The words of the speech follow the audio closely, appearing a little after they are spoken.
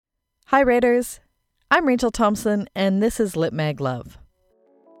Hi, Raiders. I'm Rachel Thompson, and this is Lit Mag Love.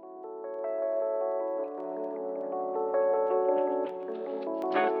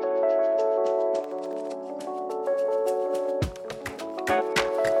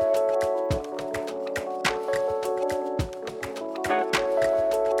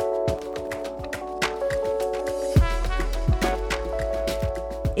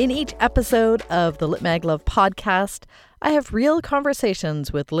 In each episode of the Lit Mag Love podcast, I have real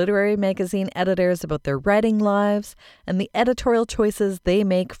conversations with literary magazine editors about their writing lives and the editorial choices they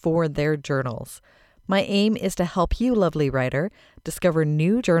make for their journals. My aim is to help you, lovely writer, discover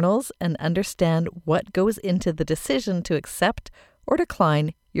new journals and understand what goes into the decision to accept or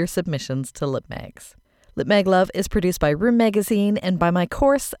decline your submissions to Lit Mags. Lit Mag Love is produced by Room Magazine and by my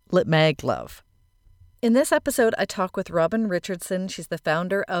course, Lit Mag Love. In this episode, I talk with Robin Richardson. She's the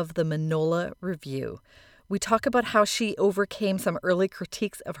founder of the Manola Review. We talk about how she overcame some early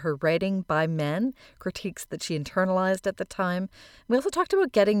critiques of her writing by men, critiques that she internalized at the time. We also talked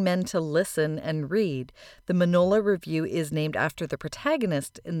about getting men to listen and read. The Manola Review is named after the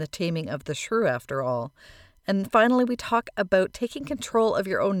protagonist in The Taming of the Shrew, after all. And finally, we talk about taking control of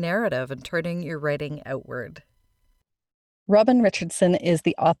your own narrative and turning your writing outward. Robin Richardson is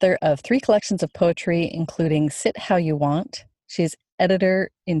the author of 3 collections of poetry, including Sit How You Want. She's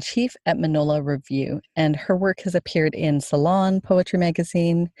editor-in-chief at Manola Review, and her work has appeared in Salon Poetry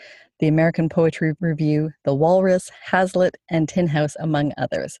Magazine, the American Poetry Review, The Walrus, Hazlitt, and Tin House, among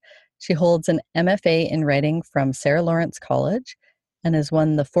others. She holds an MFA in writing from Sarah Lawrence College and has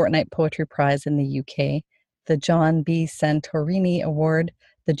won the Fortnight Poetry Prize in the UK, the John B. Santorini Award,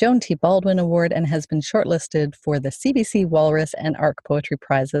 the Joan T. Baldwin Award, and has been shortlisted for the CBC Walrus and ARC Poetry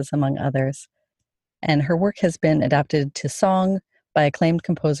Prizes, among others. And her work has been adapted to song by acclaimed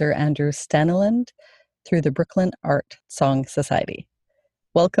composer Andrew Stanniland through the Brooklyn Art Song Society.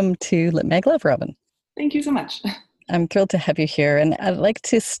 Welcome to Lit Mag Love, Robin. Thank you so much. I'm thrilled to have you here, and I'd like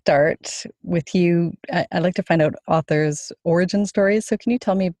to start with you. I'd like to find out authors' origin stories. So can you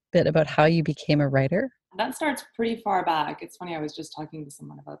tell me a bit about how you became a writer? That starts pretty far back. It's funny, I was just talking to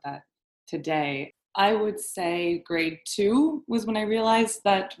someone about that today. I would say grade 2 was when I realized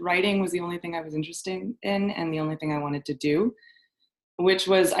that writing was the only thing I was interested in and the only thing I wanted to do, which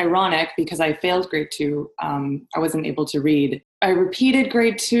was ironic because I failed grade 2. I wasn't able to read. I repeated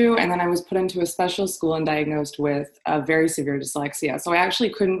grade 2, and then I was put into a special school and diagnosed with a very severe dyslexia. So I actually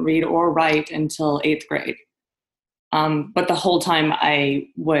couldn't read or write until 8th grade. But the whole time I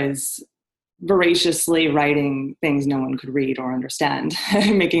was voraciously writing things no one could read or understand,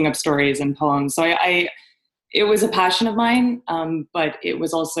 making up stories and poems. So it was a passion of mine, but it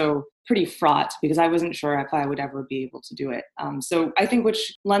was also pretty fraught because I wasn't sure if I would ever be able to do it. So I think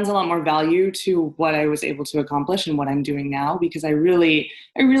which lends a lot more value to what I was able to accomplish and what I'm doing now, because I really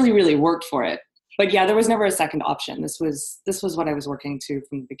worked for it. But yeah, there was never a second option. This was what I was working to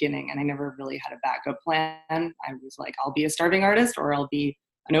from the beginning, and I never really had a backup plan. I was like, I'll be a starving artist or I'll be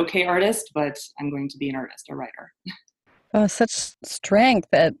an okay artist, but I'm going to be an artist, a writer. Oh, such strength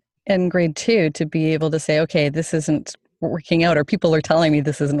in grade 2 to be able to say, okay, this isn't working out, or people are telling me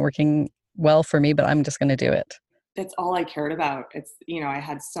this isn't working well for me, but I'm just going to do it. It's all I cared about. It's, I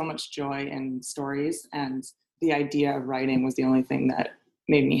had so much joy in stories, and the idea of writing was the only thing that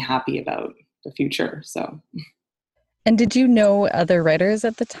made me happy about the future. So. And did you know other writers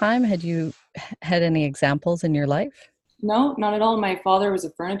at the time? Had you had any examples in your life? No, not at all. My father was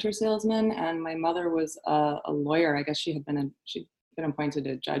a furniture salesman, and my mother was a lawyer. I guess she'd been appointed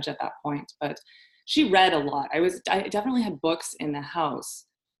a judge at that point, but she read a lot. I definitely had books in the house,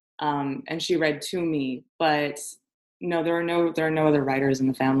 and she read to me. But no, there are no other writers in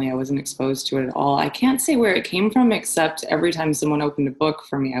the family. I wasn't exposed to it at all. I can't say where it came from, except every time someone opened a book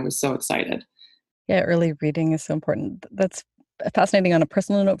for me, I was so excited. Yeah, early reading is so important. That's fascinating on a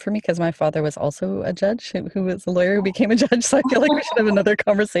personal note for me, because my father was also a judge who was a lawyer who became a judge. So I feel like we should have another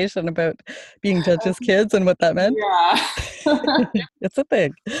conversation about being judges' kids and what that meant. Yeah. It's a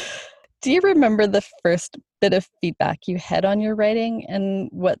thing. Do you remember the first bit of feedback you had on your writing, and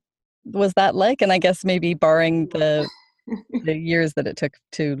what was that like? And I guess maybe barring the years that it took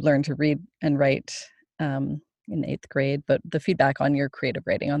to learn to read and write in 8th grade, but the feedback on your creative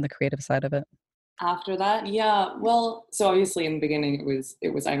writing, on the creative side of it. After that, yeah. Well, so obviously in the beginning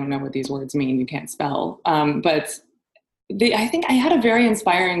it was I don't know what these words mean. You can't spell. But I think I had a very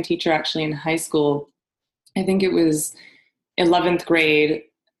inspiring teacher actually in high school. I think it was 11th grade.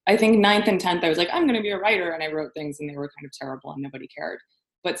 I think 9th and 10th, I was like, I'm going to be a writer. And I wrote things and they were kind of terrible and nobody cared.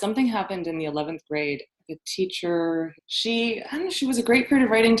 But something happened in the 11th grade. The teacher, I don't know, she was a great creative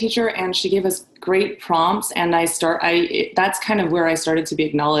writing teacher, and she gave us great prompts. And that's kind of where I started to be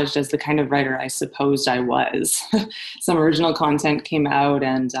acknowledged as the kind of writer I supposed I was. Some original content came out,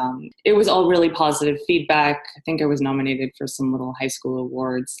 and it was all really positive feedback. I think I was nominated for some little high school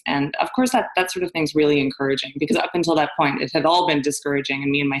awards. And of course, that sort of thing's really encouraging, because up until that point, it had all been discouraging,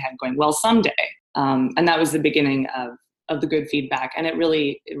 and me in my head going, well, someday. And that was the beginning of the good feedback. And it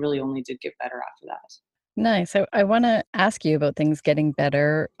really only did get better after that. Nice. I want to ask you about things getting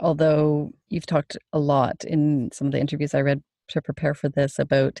better, although you've talked a lot in some of the interviews I read to prepare for this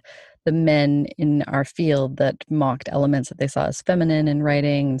about the men in our field that mocked elements that they saw as feminine in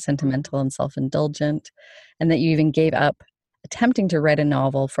writing and sentimental and self-indulgent, and that you even gave up attempting to write a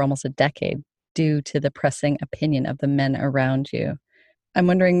novel for almost a decade due to the pressing opinion of the men around you. I'm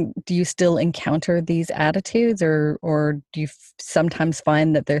wondering, do you still encounter these attitudes, or do you sometimes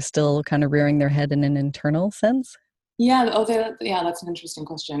find that they're still kind of rearing their head in an internal sense? Yeah. That's an interesting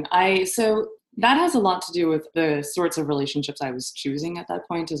question. So that has a lot to do with the sorts of relationships I was choosing at that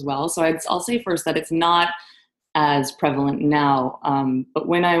point as well. So I'll say first that it's not as prevalent now. But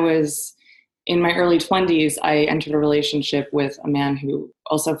when I was in my early 20s, I entered a relationship with a man who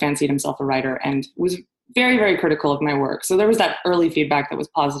also fancied himself a writer and was very, very critical of my work. So there was that early feedback that was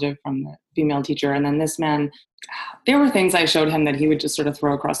positive from the female teacher. And then this man, there were things I showed him that he would just sort of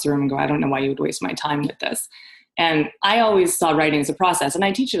throw across the room and go, I don't know why you would waste my time with this. And I always saw writing as a process, and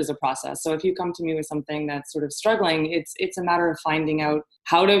I teach it as a process. So if you come to me with something that's sort of struggling, it's a matter of finding out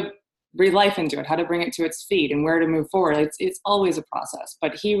how to breathe life into it, how to bring it to its feet, and where to move forward. It's always a process.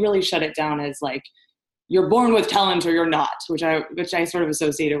 But he really shut it down as like, you're born with talent or you're not, which I sort of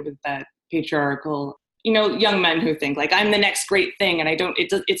associated with that patriarchal, young men who think like, I'm the next great thing, and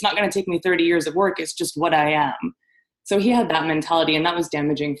it's not going to take me 30 years of work. It's just what I am. So he had that mentality, and that was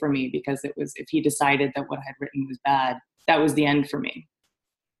damaging for me, because if he decided that what I had written was bad, that was the end for me.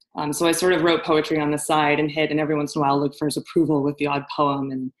 So I sort of wrote poetry on the side and every once in a while looked for his approval with the odd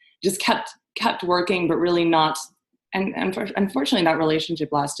poem, and just kept working, but really not. And unfortunately, that relationship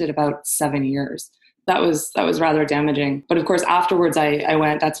lasted about 7 years. That was rather damaging. But of course, afterwards,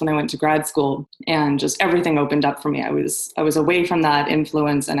 that's when I went to grad school, and just everything opened up for me. I was away from that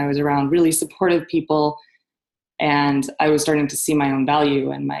influence, and I was around really supportive people, and I was starting to see my own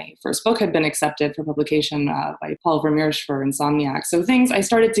value. And my first book had been accepted for publication by Paul Vermeersch for Insomniac. So I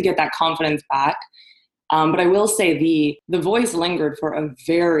started to get that confidence back. But I will say the voice lingered for a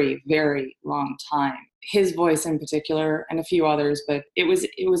very, very long time. His voice in particular, and a few others, but it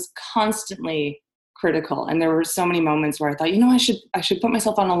was constantly critical. And there were so many moments where I thought, I should put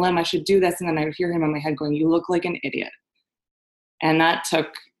myself on a limb. I should do this. And then I would hear him in my head going, you look like an idiot. And that took,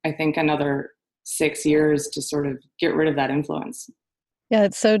 I think, another 6 years to sort of get rid of that influence. Yeah,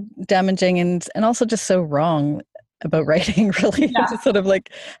 it's so damaging and also just so wrong about writing, really. Yeah. It's sort of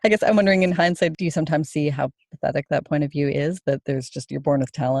like, I guess I'm wondering in hindsight, do you sometimes see how pathetic that point of view is, that there's just, you're born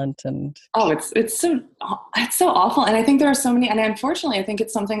with talent? And it's so awful. And I think there are so many, and unfortunately I think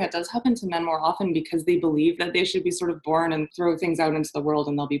it's something that does happen to men more often, because they believe that they should be sort of born and throw things out into the world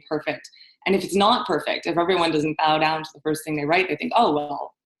and they'll be perfect. And if it's not perfect, if everyone doesn't bow down to the first thing they write, they think, oh,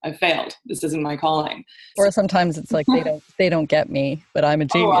 well, I failed. This isn't my calling. Or sometimes it's like they don't get me, but I'm a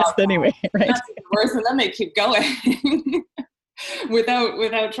genius anyway, right? That's worse, and then they keep going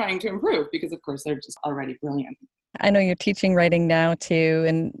without trying to improve, because of course they're just already brilliant. I know you're teaching writing now too,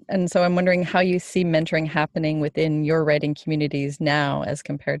 and so I'm wondering how you see mentoring happening within your writing communities now as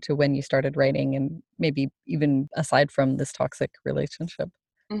compared to when you started writing, and maybe even aside from this toxic relationship.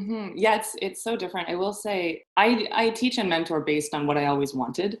 Mm-hmm. Yeah, it's so different. I will say I teach and mentor based on what I always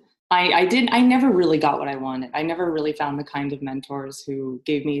wanted. I never really got what I wanted. I never really found the kind of mentors who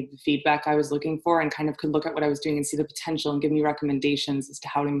gave me the feedback I was looking for and kind of could look at what I was doing and see the potential and give me recommendations as to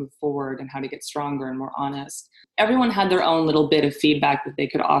how to move forward and how to get stronger and more honest. Everyone had their own little bit of feedback that they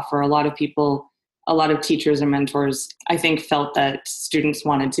could offer. A lot of teachers and mentors, I think, felt that students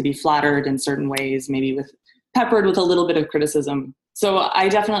wanted to be flattered in certain ways, maybe peppered with a little bit of criticism. So I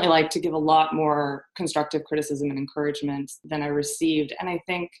definitely like to give a lot more constructive criticism and encouragement than I received. And I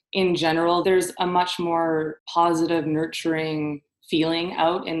think in general, there's a much more positive, nurturing feeling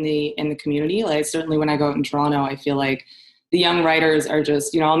out in the community. Like certainly when I go out in Toronto, I feel like the young writers are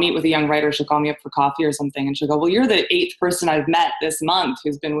just, I'll meet with a young writer, she'll call me up for coffee or something, and she'll go, well, you're the 8th person I've met this month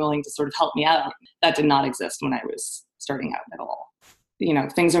who's been willing to sort of help me out. That did not exist when I was starting out at all.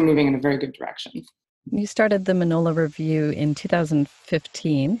 Things are moving in a very good direction. You started the Minola Review in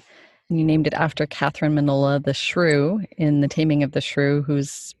 2015, and you named it after Catherine Minola, the shrew in The Taming of the Shrew,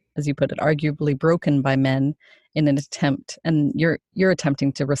 who's, as you put it, arguably broken by men in an attempt, and you're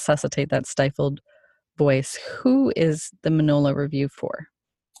attempting to resuscitate that stifled voice. Who is the Manola Review for?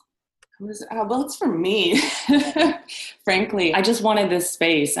 Well, it's for me. Frankly, I just wanted this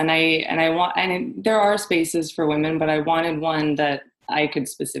space, and there are spaces for women, but I wanted one that I could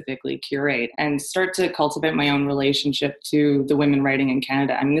specifically curate and start to cultivate my own relationship to the women writing in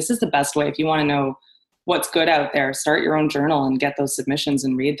Canada. I mean, this is the best way. If you want to know what's good out there, start your own journal and get those submissions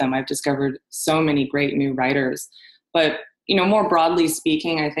and read them. I've discovered so many great new writers. But, more broadly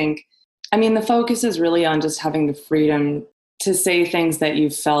speaking, the focus is really on just having the freedom to say things that you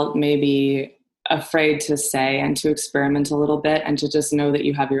felt maybe afraid to say, and to experiment a little bit, and to just know that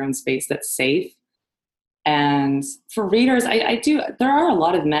you have your own space that's safe. And for readers, there are a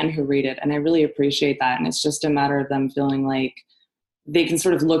lot of men who read it, and I really appreciate that. And it's just a matter of them feeling like they can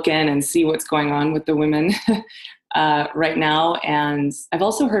sort of look in and see what's going on with the women right now. And I've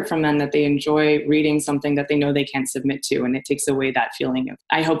also heard from men that they enjoy reading something that they know they can't submit to, and it takes away that feeling of,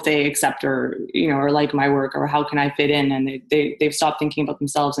 I hope they accept or like my work, or how can I fit in? And they've stopped thinking about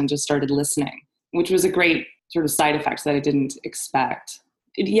themselves and just started listening, which was a great sort of side effect that I didn't expect.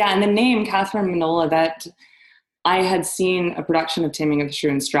 Yeah, and the name Catherine Manola, that I had seen a production of Taming of the Shrew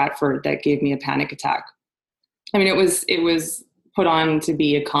in Stratford that gave me a panic attack. I mean, it was put on to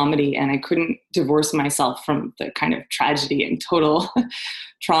be a comedy, and I couldn't divorce myself from the kind of tragedy and total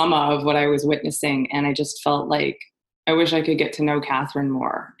trauma of what I was witnessing. And I just felt like I wish I could get to know Catherine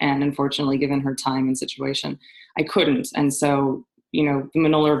more. And unfortunately, given her time and situation, I couldn't. And so, the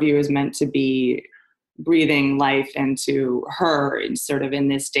Manola Review is meant to be breathing life into her, and sort of in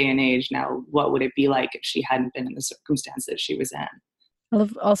this day and age now, what would it be like if she hadn't been in the circumstances she was in? I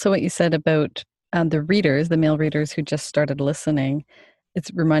love also what you said about the male readers who just started listening. It's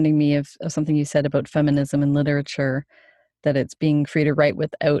reminding me of something you said about feminism in literature, that it's being free to write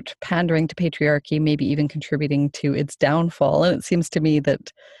without pandering to patriarchy, maybe even contributing to its downfall. And it seems to me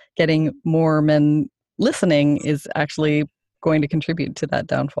that getting more men listening is actually going to contribute to that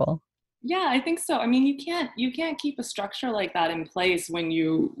downfall. Yeah, I think so. I mean, you can't keep a structure like that in place when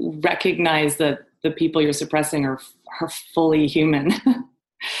you recognize that the people you're suppressing are fully human.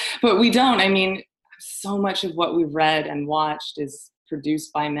 But we don't. I mean, so much of what we've read and watched is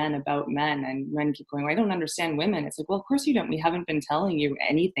produced by men about men, and men keep going, I don't understand women. It's like, well, of course you don't. We haven't been telling you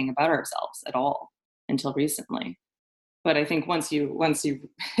anything about ourselves at all until recently. But I think once you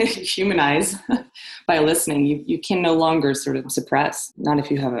humanize by listening, you can no longer sort of suppress, not if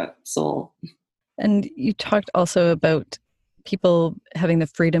you have a soul. And you talked also about people having the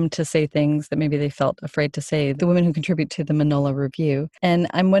freedom to say things that maybe they felt afraid to say, the women who contribute to the Manola Review. And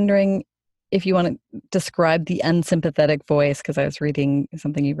I'm wondering if you want to describe the unsympathetic voice, because I was reading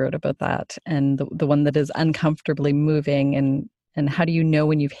something you wrote about that, and the one that is uncomfortably moving, and how do you know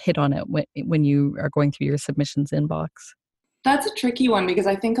when you've hit on it when you are going through your submissions inbox? That's a tricky one, because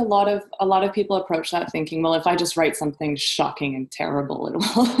I think a lot of people approach that thinking, well, if I just write something shocking and terrible,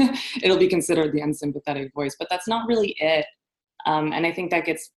 it'll be considered the unsympathetic voice. But that's not really it. And I think that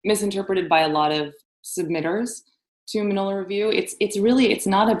gets misinterpreted by a lot of submitters to Manola Review. It's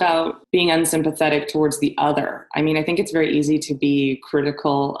not about being unsympathetic towards the other. I mean, I think it's very easy to be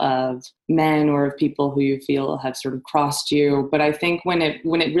critical of men or of people who you feel have sort of crossed you. But I think when it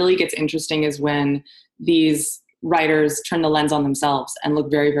really gets interesting is when these writers turn the lens on themselves and look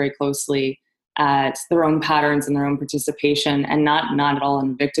very, very closely at their own patterns and their own participation, and not at all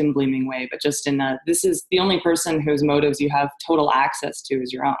in a victim blaming way, but just in this is the only person whose motives you have total access to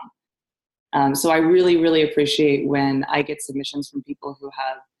is your own. So I really, really appreciate when I get submissions from people who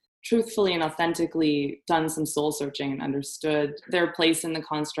have truthfully and authentically done some soul searching and understood their place in the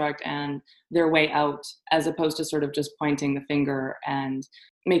construct and their way out, as opposed to sort of just pointing the finger and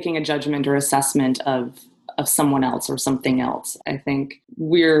making a judgment or assessment of someone else or something else. I think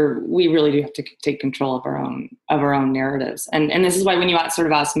we really do have to take control of our own narratives. And this is why when you sort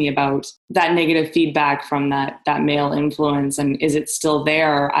of ask me about that negative feedback from that male influence and is it still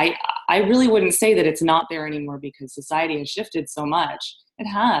there, I really wouldn't say that it's not there anymore, because society has shifted so much. It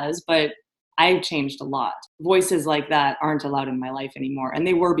has, but I've changed a lot. Voices like that aren't allowed in my life anymore, and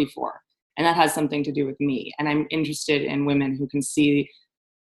they were before. And that has something to do with me. And I'm interested in women who can see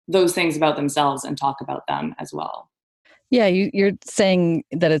those things about themselves and talk about them as well. Yeah, you're saying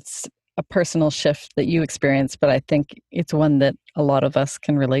that it's a personal shift that you experience, but I think it's one that a lot of us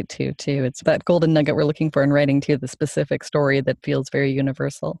can relate to too. It's that golden nugget we're looking for in writing too, the specific story that feels very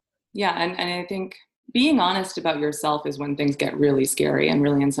universal. Yeah, and I think being honest about yourself is when things get really scary and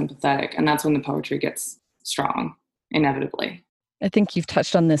really unsympathetic, and that's when the poetry gets strong, inevitably. I think you've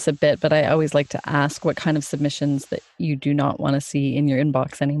touched on this a bit, but I always like to ask what kind of submissions that you do not want to see in your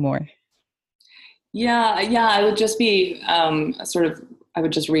inbox anymore. Yeah, I would just be I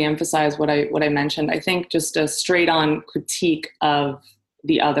would just reemphasize what I mentioned. I think just a straight on critique of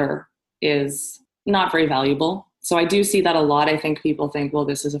the other is not very valuable. So I do see that a lot. I think people think, well,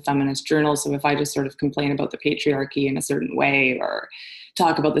 this is a feminist journal, so if I just sort of complain about the patriarchy in a certain way or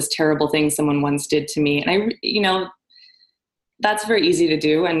talk about this terrible thing someone once did to me, and that's very easy to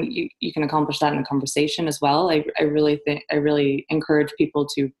do, and you can accomplish that in a conversation as well. I really encourage people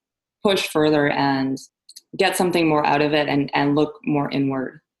to push further and get something more out of it, and look more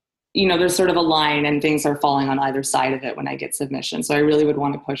inward. There's sort of a line and things are falling on either side of it when I get submissions. So I really would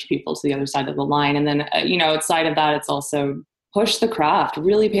want to push people to the other side of the line. And then, outside of that, it's also push the craft,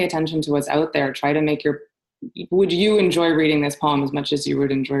 really pay attention to what's out there. Try to make would you enjoy reading this poem as much as you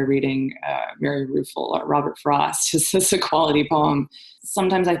would enjoy reading Mary Ruefle or Robert Frost? Is this a quality poem?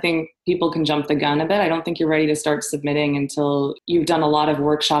 Sometimes I think people can jump the gun a bit. I don't think you're ready to start submitting until you've done a lot of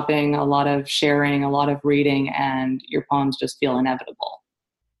workshopping, a lot of sharing, a lot of reading, and your poems just feel inevitable.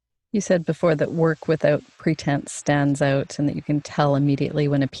 You said before that work without pretense stands out and that you can tell immediately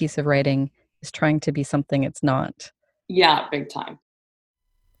when a piece of writing is trying to be something it's not. Yeah, big time.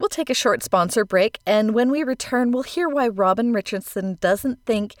 We'll take a short sponsor break, and when we return, we'll hear why Robin Richardson doesn't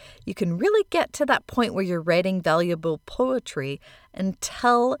think you can really get to that point where you're writing valuable poetry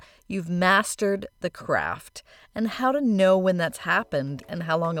until you've mastered the craft, and how to know when that's happened and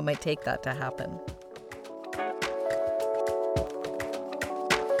how long it might take that to happen.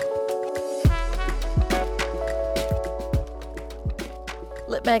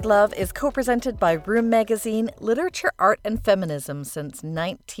 Lit Mag Love is co-presented by Room Magazine, Literature, Art, and Feminism since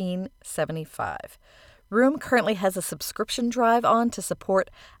 1975. Room currently has a subscription drive on to support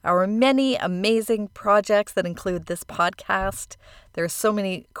our many amazing projects that include this podcast. There are so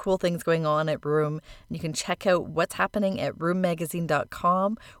many cool things going on at Room, and you can check out what's happening at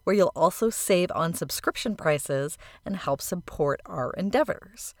roommagazine.com, where you'll also save on subscription prices and help support our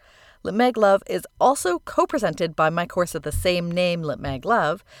endeavors. Lit Mag Love is also co-presented by my course of the same name, Lit Mag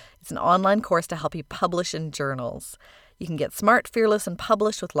Love. It's an online course to help you publish in journals. You can get smart, fearless, and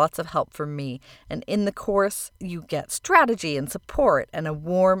published with lots of help from me. And in the course, you get strategy and support and a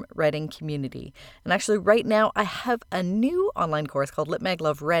warm writing community. And actually, right now, I have a new online course called Lit Mag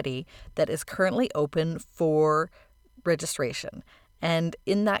Love Ready that is currently open for registration. And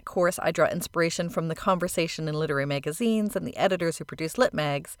in that course, I draw inspiration from the conversation in literary magazines and the editors who produce lit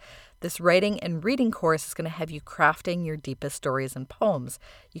mags. This writing and reading course is going to have you crafting your deepest stories and poems.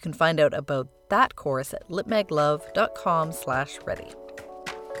 You can find out about that course at litmaglove.com/ready.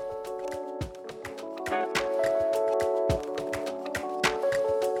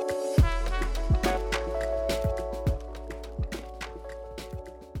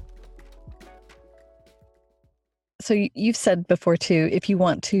 So you've said before, too, if you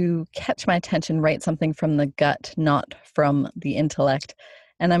want to catch my attention, write something from the gut, not from the intellect.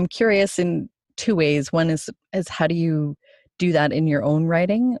 And I'm curious in two ways. One is how do you do that in your own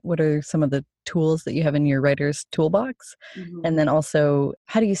writing? What are some of the tools that you have in your writer's toolbox? Mm-hmm. And then also,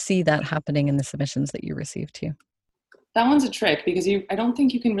 how do you see that happening in the submissions that you receive too? That one's a trick because I don't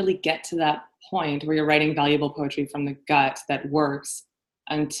think you can really get to that point where you're writing valuable poetry from the gut that works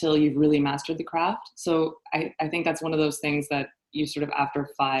until you've really mastered the craft. So I think that's one of those things that you sort of, after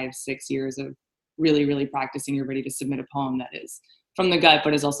 5-6 years of really, really practicing, you're ready to submit a poem that is from the gut,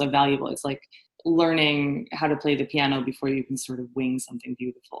 but is also valuable. It's like learning how to play the piano before you can sort of wing something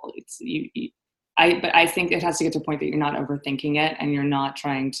beautiful. But I think it has to get to a point that you're not overthinking it and you're not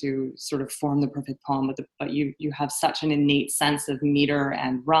trying to sort of form the perfect poem, but you have such an innate sense of meter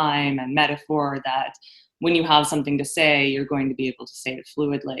and rhyme and metaphor that when you have something to say, you're going to be able to say it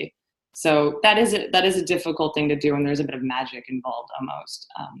fluidly. So that is a difficult thing to do, and there's a bit of magic involved almost,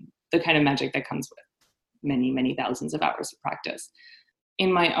 the kind of magic that comes with many, many thousands of hours of practice.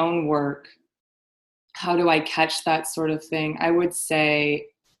 In my own work, how do I catch that sort of thing? I would say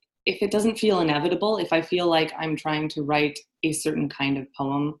if it doesn't feel inevitable, if I feel like I'm trying to write a certain kind of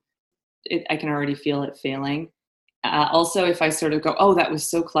poem, I can already feel it failing. Also, if I sort of go, oh, that was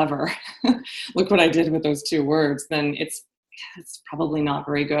so clever, look what I did with those 2 words, then it's probably not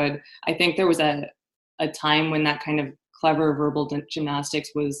very good. I think there was a time when that kind of clever verbal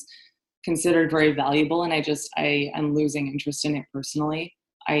gymnastics was considered very valuable, and I am losing interest in it personally.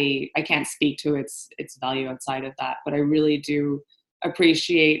 I can't speak to its value outside of that, but I really do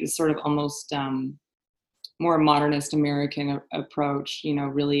appreciate the sort of almost more modernist American approach,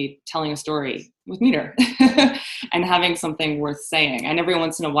 really telling a story with meter and having something worth saying. And every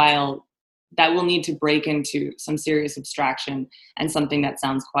once in a while, that will need to break into some serious abstraction and something that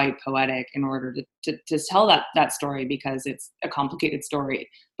sounds quite poetic in order to tell that story, because it's a complicated story.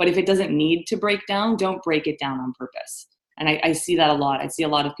 But if it doesn't need to break down, don't break it down on purpose. And I see that a lot. I see a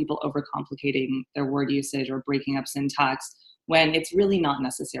lot of people overcomplicating their word usage or breaking up syntax when it's really not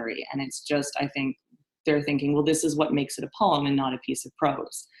necessary. And it's just, I think they're thinking, well, this is what makes it a poem and not a piece of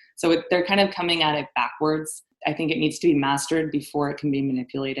prose. So they're kind of coming at it backwards. I think it needs to be mastered before it can be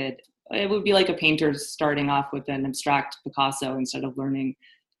manipulated. It would be like a painter starting off with an abstract Picasso instead of learning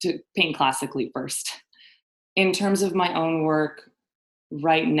to paint classically first. In terms of my own work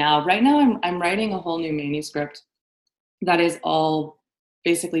right now I'm writing a whole new manuscript that is all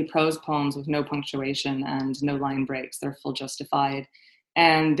basically prose poems with no punctuation and no line breaks. They're full justified.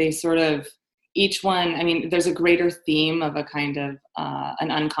 And they sort of, each one, I mean, there's a greater theme of a kind of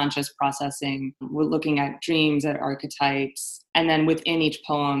an unconscious processing. We're looking at dreams, at archetypes. And then within each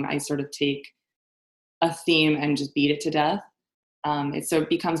poem, I sort of take a theme and just beat it to death. So it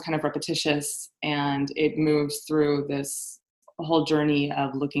becomes kind of repetitious, and it moves through this whole journey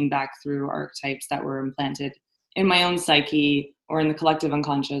of looking back through archetypes that were implanted in my own psyche or in the collective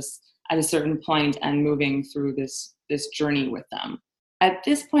unconscious at a certain point, and moving through this journey with them. At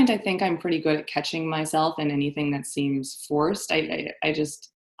this point, I think I'm pretty good at catching myself in anything that seems forced.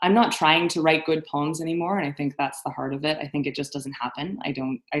 I'm not trying to write good poems anymore, and I think that's the heart of it. I think it just doesn't happen. I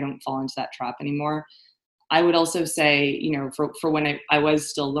don't fall into that trap anymore. I would also say, for when I was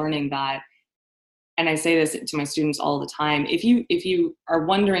still learning that, and I say this to my students all the time, if you are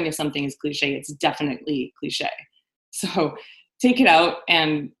wondering if something is cliche, it's definitely cliche. So take it out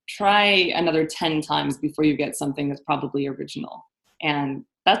and try another 10 times before you get something that's probably original. And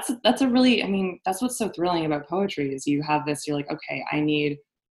that's a really, that's what's so thrilling about poetry, is you have this, you're like, okay, I need,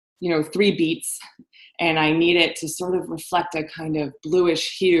 3 beats, and I need it to sort of reflect a kind of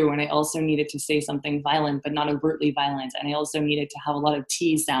bluish hue. And I also need it to say something violent, but not overtly violent. And I also need it to have a lot of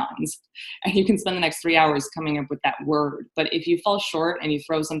T sounds. And you can spend the next 3 hours coming up with that word. But if you fall short and you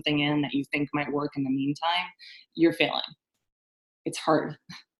throw something in that you think might work in the meantime, you're failing. It's hard.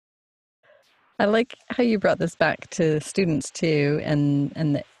 I like how you brought this back to students too,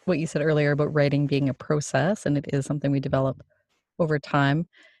 and what you said earlier about writing being a process, and it is something we develop over time.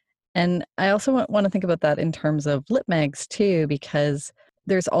 And I also want to think about that in terms of lit mags too, because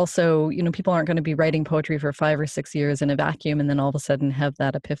there's also, people aren't going to be writing poetry for 5 or 6 years in a vacuum and then all of a sudden have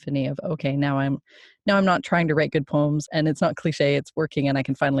that epiphany of, okay, now I'm not trying to write good poems and it's not cliche, it's working and I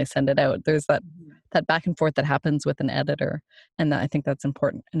can finally send it out. There's that back and forth that happens with an editor. And I think that's an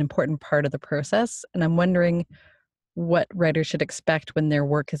important part of the process. And I'm wondering what writers should expect when their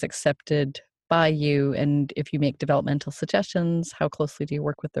work is accepted by you, and if you make developmental suggestions, how closely do you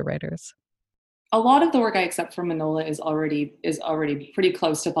work with the writers? A lot of the work I accept from Manola is already pretty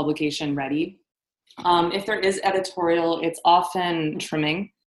close to publication ready. If there is editorial, it's often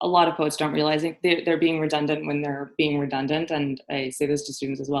trimming. A lot of poets don't realize it. They're being redundant when they're being redundant. And I say this to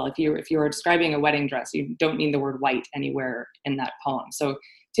students as well. If you are describing a wedding dress, you don't mean the word white anywhere in that poem. So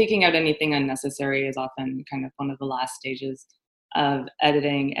taking out anything unnecessary is often kind of one of the last stages of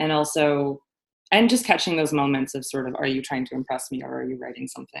editing. And just catching those moments of sort of, are you trying to impress me, or are you writing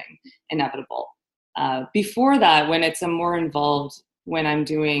something inevitable? Before that, when it's a more involved, when I'm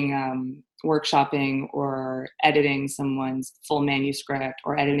doing workshopping or editing someone's full manuscript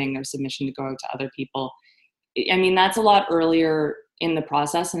or editing their submission to go out to other people, that's a lot earlier in the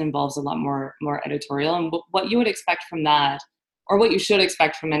process and involves a lot more editorial. And what you would expect from that, or what you should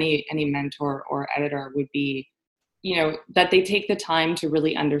expect from any mentor or editor, would be, that they take the time to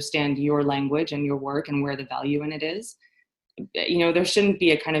really understand your language and your work and where the value in it is. There shouldn't be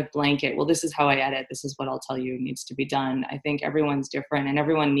a kind of blanket, well, this is how I edit, this is what I'll tell you needs to be done. I think everyone's different and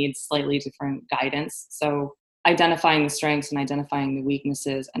everyone needs slightly different guidance. So identifying the strengths and identifying the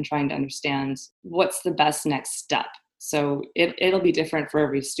weaknesses and trying to understand what's the best next step. So it'll be different for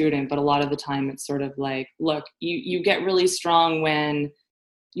every student, but a lot of the time it's sort of like, look, you get really strong when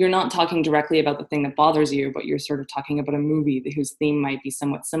you're not talking directly about the thing that bothers you, but you're sort of talking about a movie whose theme might be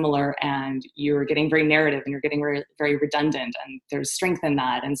somewhat similar, and you're getting very narrative and you're getting very, very redundant, and there's strength in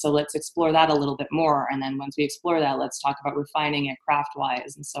that. And so let's explore that a little bit more. And then once we explore that, let's talk about refining it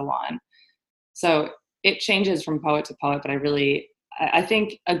craft-wise and so on. So it changes from poet to poet, but I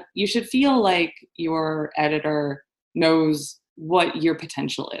think you should feel like your editor knows what your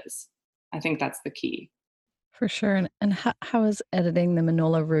potential is. I think that's the key. For sure. And how has editing the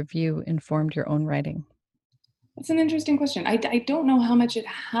Manola Review informed your own writing? That's an interesting question. I don't know how much it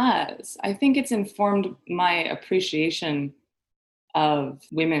has. I think it's informed my appreciation of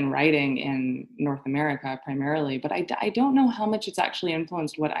women writing in North America primarily, but I don't know how much it's actually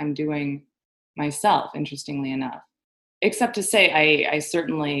influenced what I'm doing myself, interestingly enough. Except to say, I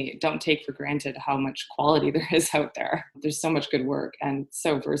certainly don't take for granted how much quality there is out there. There's so much good work and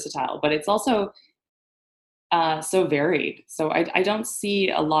so versatile, but it's also so varied. So I don't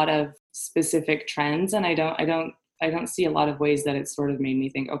see a lot of specific trends, and I don't see a lot of ways that it's sort of made me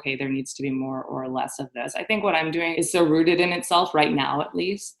think, okay, there needs to be more or less of this. I think what I'm doing is so rooted in itself right now, at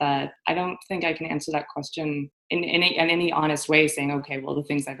least, that I don't think I can answer that question in any honest way, saying, okay, well, the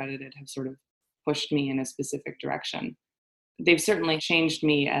things I've edited have sort of pushed me in a specific direction. They've certainly changed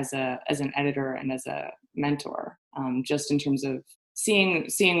me as an editor and as a mentor, just in terms of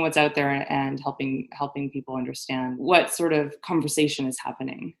seeing what's out there and helping people understand what sort of conversation is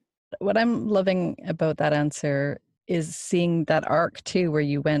happening. What I'm loving about that answer is seeing that arc too, where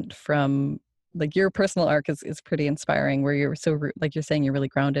you went from, like, your personal arc is pretty inspiring, where you're so like you're saying, you're really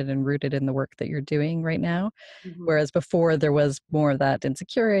grounded and rooted in the work that you're doing right now. Mhm. Whereas before there was more of that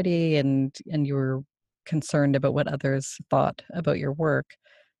insecurity and you were concerned about what others thought about your work.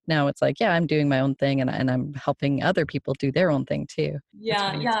 Now it's like, yeah, I'm doing my own thing and I'm helping other people do their own thing too. That's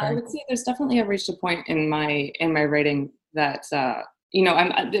Yeah, really yeah, I inspiring. would say there's definitely I've reached a point in my writing that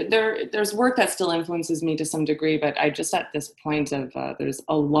there's work that still influences me to some degree, but I just at this point of there's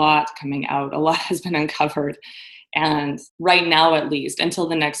a lot coming out, a lot has been uncovered, and right now at least until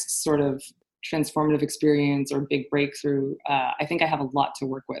the next sort of transformative experience or big breakthrough, I think I have a lot to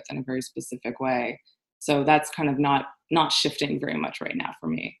work with in a very specific way. So that's kind of not shifting very much right now for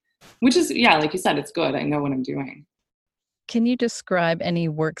me, which is, yeah, like you said, it's good. I know what I'm doing. Can you describe any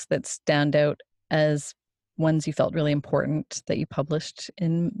works that stand out as ones you felt really important that you published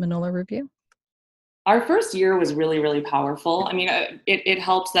in Manila Review? Our first year was really, really powerful. I mean, it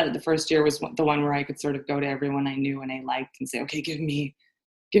helps that the first year was the one where I could sort of go to everyone I knew and I liked and say, okay, give me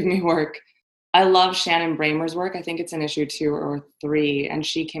work. I love Shannon Bramer's work. I think it's in issue 2 or 3, and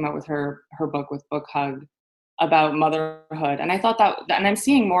she came out with her book with Book Hug about motherhood. And I thought and I'm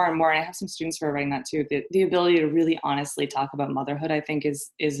seeing more and more, and I have some students who are writing that too. The ability to really honestly talk about motherhood, I think,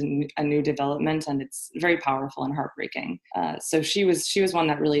 is a new development, and it's very powerful and heartbreaking. So she was one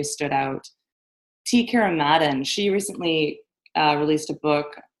that really stood out. T. Kara Madden, she recently released a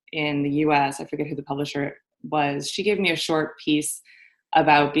book in the US. I forget who the publisher was. She gave me a short piece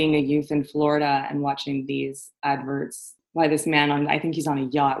about being a youth in Florida and watching these adverts by this man I think he's on a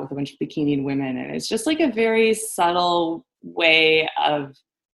yacht with a bunch of bikini women. And it's just like a very subtle way of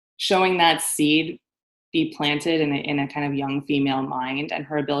showing that seed be planted in a kind of young female mind, and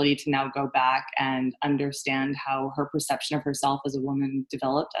her ability to now go back and understand how her perception of herself as a woman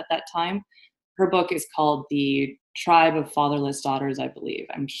developed at that time. Her book is called The Tribe of Fatherless Daughters, I believe.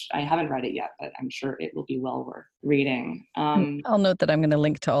 I haven't read it yet, but I'm sure it will be well worth reading. And I'll note that I'm going to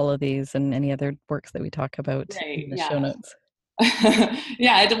link to all of these and any other works that we talk about in Great, the show yeah. notes.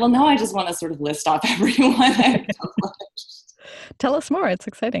 Yeah, well, now I just want to sort of list off everyone I've published. Tell us more. It's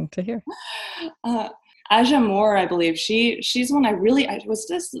exciting to hear. Uh, Aja Moore, I believe, she's one it was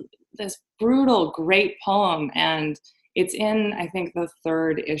this brutal, great poem, and it's in, I think, the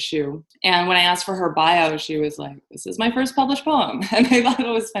 3rd issue. And when I asked for her bio, she was like, "This is my first published poem." And I thought it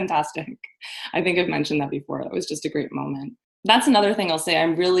was fantastic. I think I've mentioned that before. That was just a great moment. That's another thing I'll say.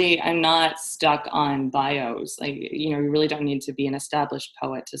 I'm not stuck on bios. Like, you really don't need to be an established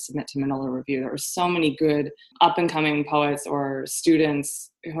poet to submit to Manila Review. There are so many good up and coming poets or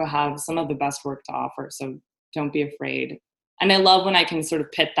students who have some of the best work to offer. So don't be afraid. And I love when I can sort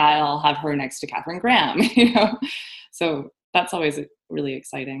of pit that. I'll have her next to Catherine Graham, So that's always really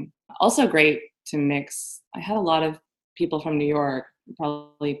exciting. Also great to mix. I had a lot of people from New York,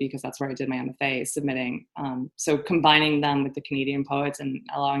 probably because that's where I did my MFA, submitting. So combining them with the Canadian poets and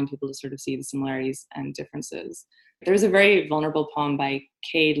allowing people to sort of see the similarities and differences. There was a very vulnerable poem by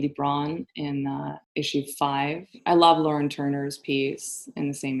Cade LeBron in issue 5. I love Lauren Turner's piece in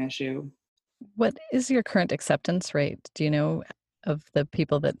the same issue. What is your current acceptance rate? Do you know, of the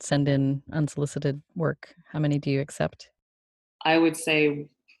people that send in unsolicited work? How many do you accept? I would say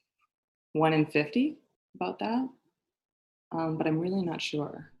 1 in 50, about that. But I'm really not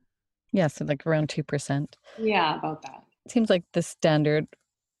sure. Yeah, so like around 2%. Yeah, about that. It seems like the standard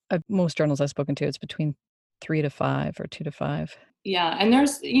of most journals I've spoken to, it's between 3 to 5 or 2 to 5. Yeah, and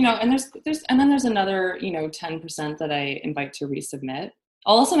there's another 10% that I invite to resubmit.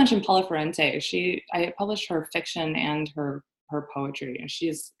 I'll also mention Paula Ferrante. I published her fiction and her poetry, and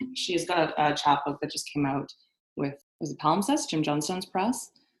she's got a chapbook that just came out with, was it Palimpsest, Jim Johnstone's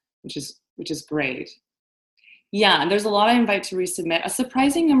press, which is great. Yeah, and there's a lot I invite to resubmit. A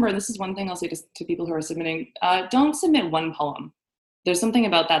surprising number, and this is one thing I'll say to people who are submitting, don't submit one poem. There's something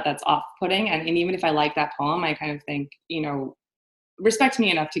about that that's off-putting, and even if I like that poem, I kind of think, respect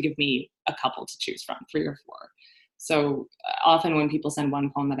me enough to give me a couple to choose from, 3 or 4. So often when people send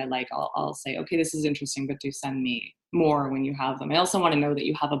one poem that I like, I'll say, okay, this is interesting, but do send me more when you have them. I also want to know that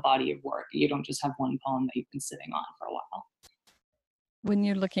you have a body of work. You don't just have one poem that you've been sitting on for a while. When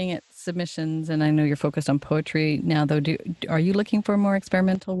you're looking at submissions, and I know you're focused on poetry now, though, are you looking for more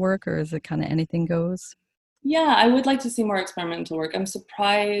experimental work, or is it kind of anything goes? Yeah, I would like to see more experimental work. I'm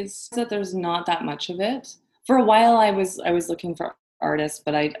surprised that there's not that much of it. For a while, I was looking for artists,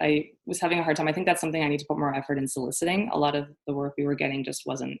 but I was having a hard time. I think that's something I need to put more effort in soliciting. A lot of the work we were getting just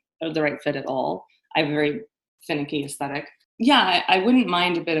wasn't the right fit at all. I have a very finicky aesthetic. Yeah, I wouldn't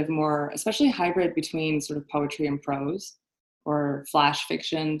mind a bit of more, especially hybrid between sort of poetry and prose or flash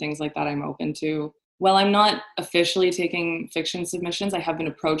fiction, things like that I'm open to. Well, I'm not officially taking fiction submissions. I have been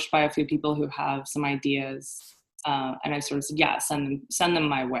approached by a few people who have some ideas, and I sort of said, yeah, send them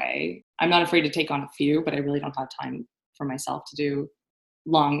my way. I'm not afraid to take on a few, but I really don't have time for myself to do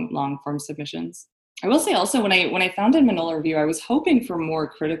long form submissions. I will say also, when I founded Manila Review, I was hoping for more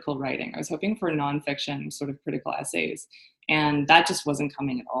critical writing. I was hoping for nonfiction sort of critical essays, and that just wasn't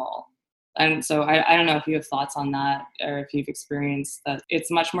coming at all. And so I don't know if you have thoughts on that, or if you've experienced that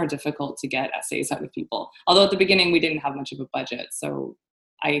it's much more difficult to get essays out of people. Although at the beginning we didn't have much of a budget, so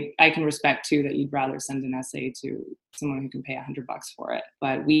I can respect too that you'd rather send an essay to someone who can pay $100 for it.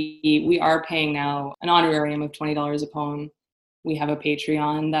 But we are paying now an honorarium of $20 a poem. We have a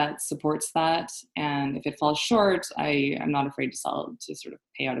Patreon that supports that, and if it falls short, I'm not afraid to sort of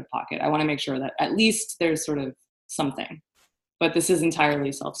pay out of pocket. I want to make sure that at least there's sort of something. But this is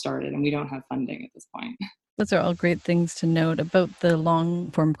entirely self-started, and we don't have funding at this point. Those are all great things to note about the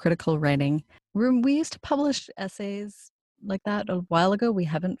long-form critical writing. We used to publish essays like that a while ago. We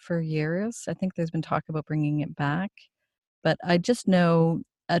haven't for years. I think there's been talk about bringing it back. But I just know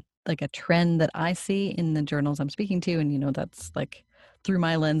a trend that I see in the journals I'm speaking to, and that's like through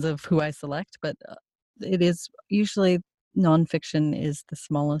my lens of who I select, but it is usually nonfiction is the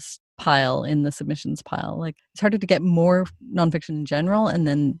smallest pile in the submissions pile. Like, it's harder to get more nonfiction in general, and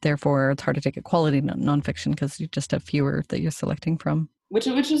then therefore it's harder to get quality nonfiction because you just have fewer that you're selecting from. Which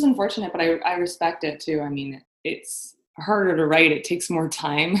is unfortunate, but I respect it too. I mean, it's harder to write. It takes more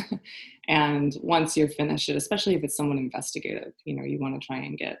time. And once you're finished it, especially if it's someone investigative, you want to try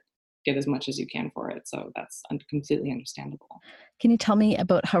and get as much as you can for it. So that's completely understandable. Can you tell me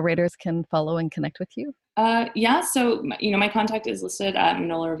about how writers can follow and connect with you? Yeah. So, my contact is listed at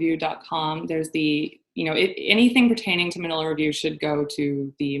manilareview.com. There's anything pertaining to Manila Review should go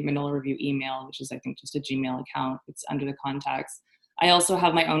to the Manila Review email, which is, I think, just a Gmail account. It's under the contacts. I also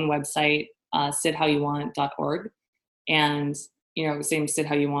have my own website, sidhowyouwant.org. And, same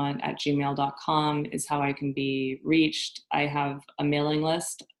sidhowyouwant@gmail.com is how I can be reached. I have a mailing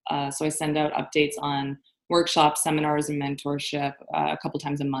list. So I send out updates on workshops, seminars, and mentorship a couple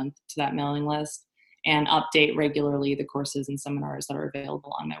times a month to that mailing list, and update regularly the courses and seminars that are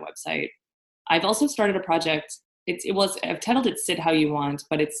available on my website. I've also started a project. I've titled it Sit How You Want,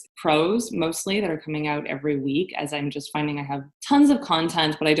 but it's prose mostly that are coming out every week, as I'm just finding I have tons of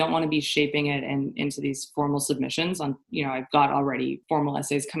content, but I don't want to be shaping it into these formal submissions I've got already formal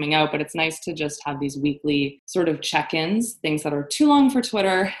essays coming out, but it's nice to just have these weekly sort of check-ins, things that are too long for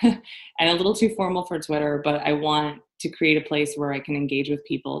Twitter and a little too formal for Twitter, but I want to create a place where I can engage with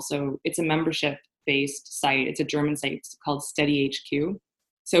people. So it's a membership-based site. It's a German site. It's called Steady HQ.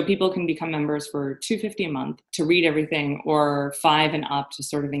 So people can become members for $2.50 a month to read everything, or $5 and up to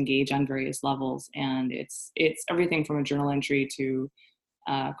sort of engage on various levels. And it's everything from a journal entry to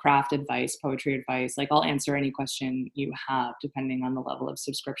craft advice, poetry advice. Like, I'll answer any question you have depending on the level of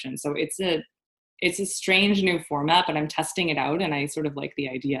subscription. So it's a strange new format, but I'm testing it out and I sort of like the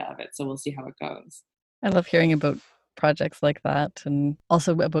idea of it. So we'll see how it goes. I love hearing about projects like that, and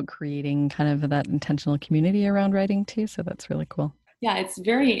also about creating kind of that intentional community around writing too. So that's really cool. Yeah,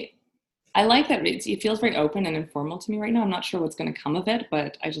 I like that it feels very open and informal to me right now. I'm not sure what's going to come of it,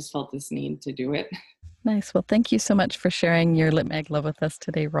 but I just felt this need to do it. Nice. Well, thank you so much for sharing your Lit Mag love with us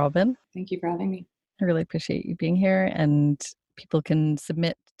today, Robin. Thank you for having me. I really appreciate you being here, and people can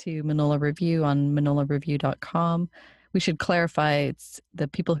submit to Manila Review on manilareview.com. We should clarify, it's the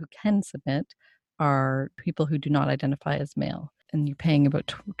people who can submit are people who do not identify as male. And you're paying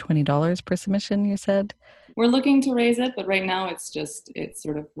about $20 per submission, you said? We're looking to raise it, but right now it's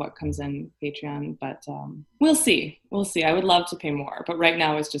sort of what comes in Patreon. But we'll see. I would love to pay more, but right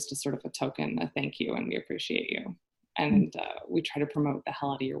now it's just a sort of a token, a thank you, and we appreciate you. And we try to promote the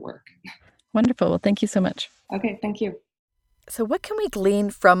hell out of your work. Wonderful. Well, thank you so much. Okay, thank you. So what can we glean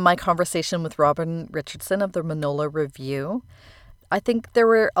from my conversation with Robin Richardson of the Manila Review? I think there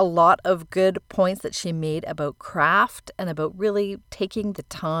were a lot of good points that she made about craft and about really taking the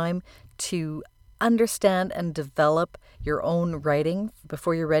time to understand and develop your own writing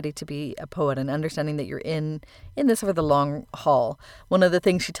before you're ready to be a poet, and understanding that you're in this for the long haul. One of the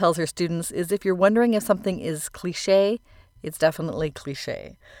things she tells her students is, if you're wondering if something is cliche, it's definitely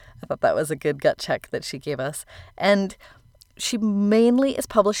cliche. I thought that was a good gut check that she gave us. And she mainly is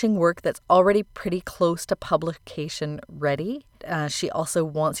publishing work that's already pretty close to publication ready. She also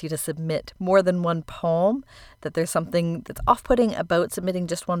wants you to submit more than one poem, that there's something that's off-putting about submitting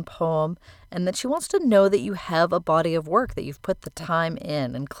just one poem, and that she wants to know that you have a body of work, that you've put the time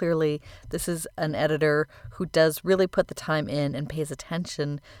in. And clearly, this is an editor who does really put the time in and pays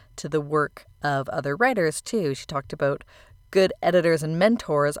attention to the work of other writers, too. She talked about good editors and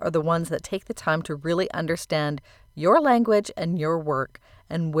mentors are the ones that take the time to really understand your language and your work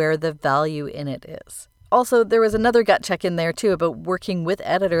and where the value in it is. Also, there was another gut check in there too about working with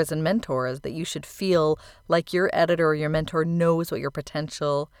editors and mentors, that you should feel like your editor or your mentor knows what your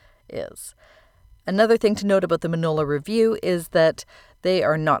potential is. Another thing to note about the Manola Review is that they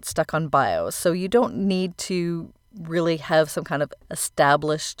are not stuck on bios, so you don't need to really have some kind of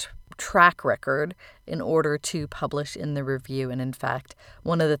established track record in order to publish in the review. And in fact,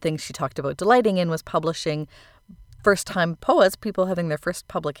 one of the things she talked about delighting in was publishing first-time poets, people having their first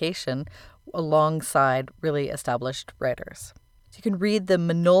publication alongside really established writers. So you can read the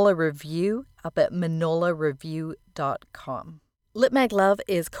Manola Review up at manolareview.com. Lit Mag Love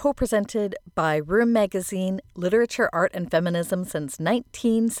is co-presented by Room Magazine, Literature, Art, and Feminism since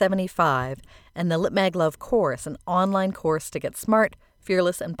 1975, and the Lit Mag Love course, an online course to get smart,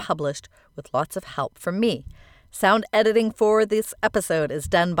 fearless, and published with lots of help from me. Sound editing for this episode is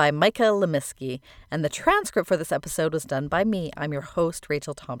done by Micah Lemisky, and the transcript for this episode was done by me. I'm your host,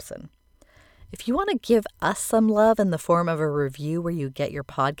 Rachel Thompson. If you want to give us some love in the form of a review where you get your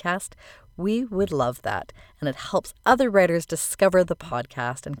podcast, we would love that, and it helps other writers discover the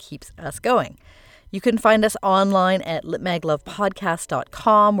podcast and keeps us going. You can find us online at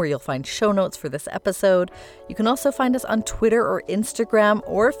litmaglovepodcast.com, where you'll find show notes for this episode. You can also find us on Twitter or Instagram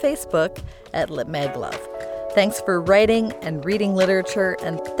or Facebook at litmaglove. Thanks for writing and reading literature,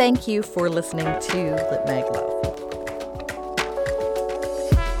 and thank you for listening to Lit Mag Love.